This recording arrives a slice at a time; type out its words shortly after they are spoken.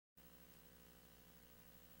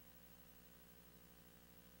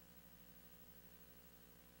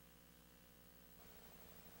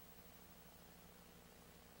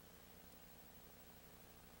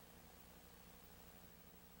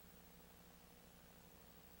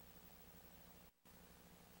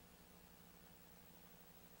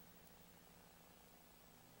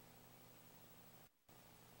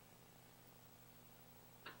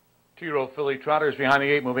2-year-old filly trotters behind the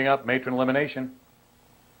 8, moving up, Matron Elimination.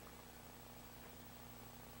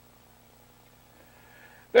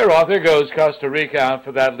 They're off. There goes Costa Rica out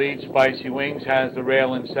for that lead. Spicy Wings has the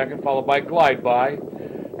rail in second, followed by Glide By.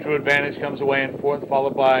 True Advantage comes away in fourth,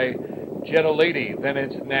 followed by Jetta Lady. Then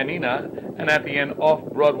it's Nanina, and at the end,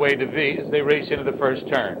 off Broadway to V as they race into the first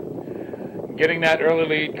turn. Getting that early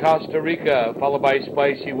lead, Costa Rica, followed by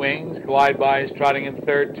Spicy Wings. Glide By is trotting in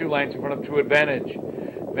third, 2 lengths in front of True Advantage.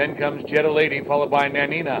 Then comes Jetta Lady, followed by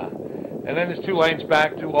Nanina. And then there's 2 lanes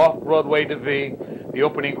back to off Broadway to V. The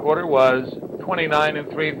opening quarter was 29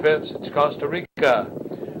 3/5. It's Costa Rica.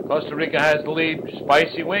 Costa Rica has the lead.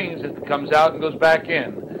 Spicy Wings, it comes out and goes back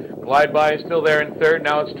in. Glide By is still there in third.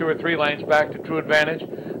 Now it's 2 or 3 lanes back to True Advantage.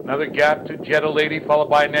 Another gap to Jetta Lady, followed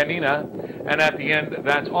by Nanina. And at the end,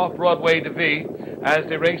 that's off Broadway to V as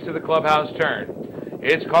they race to the clubhouse turn.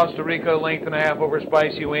 It's Costa Rica, 1.5 lengths over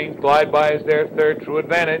Spicy Wings. Glide By is there third. True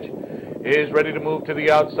Advantage is ready to move to the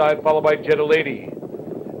outside, followed by Jetta Lady.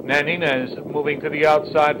 Nanina is moving to the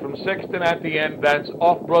outside from 6th, and at the end, that's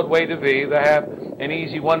off Broadway to V. They have an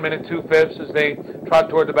easy 1 minute 2/5 as they trot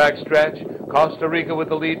toward the back stretch. Costa Rica with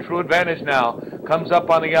the lead. True Advantage now comes up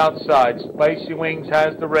on the outside. Spicy Wings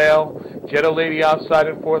has the rail. Jetta Lady outside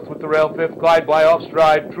in fourth with the rail 5th. Glide By off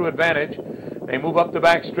stride. True Advantage. They move up the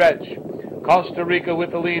back stretch. Costa Rica with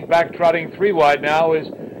the lead, back trotting 3 wide now is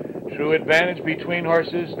True Advantage between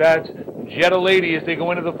horses. That's Jetta Lady as they go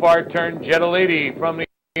into the far turn. Jetta Lady from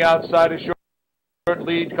the outside, a short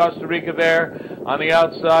lead. Costa Rica there on the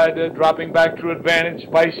outside, dropping back. True Advantage.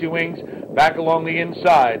 Spicy Wings back along the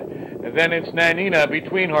inside. And then it's Nanina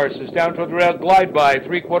between horses down toward the rail. Glide By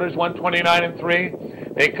 3/4, 129 3.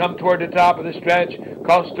 They come toward the top of the stretch.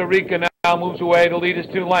 Costa Rica now moves away. The lead is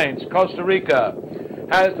 2 lanes. Costa Rica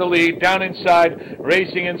has the lead down inside,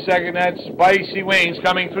 racing in second. That's Spicy Wings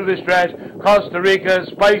coming through the stretch. Costa Rica,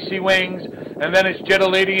 Spicy Wings, and then it's Jetta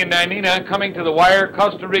Lady and Nanina coming to the wire.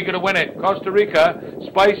 Costa Rica to win it. Costa Rica,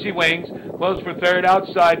 Spicy Wings, close for third.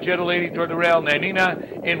 Outside, Jetta Lady toward the rail.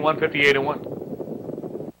 Nanina in 158 1.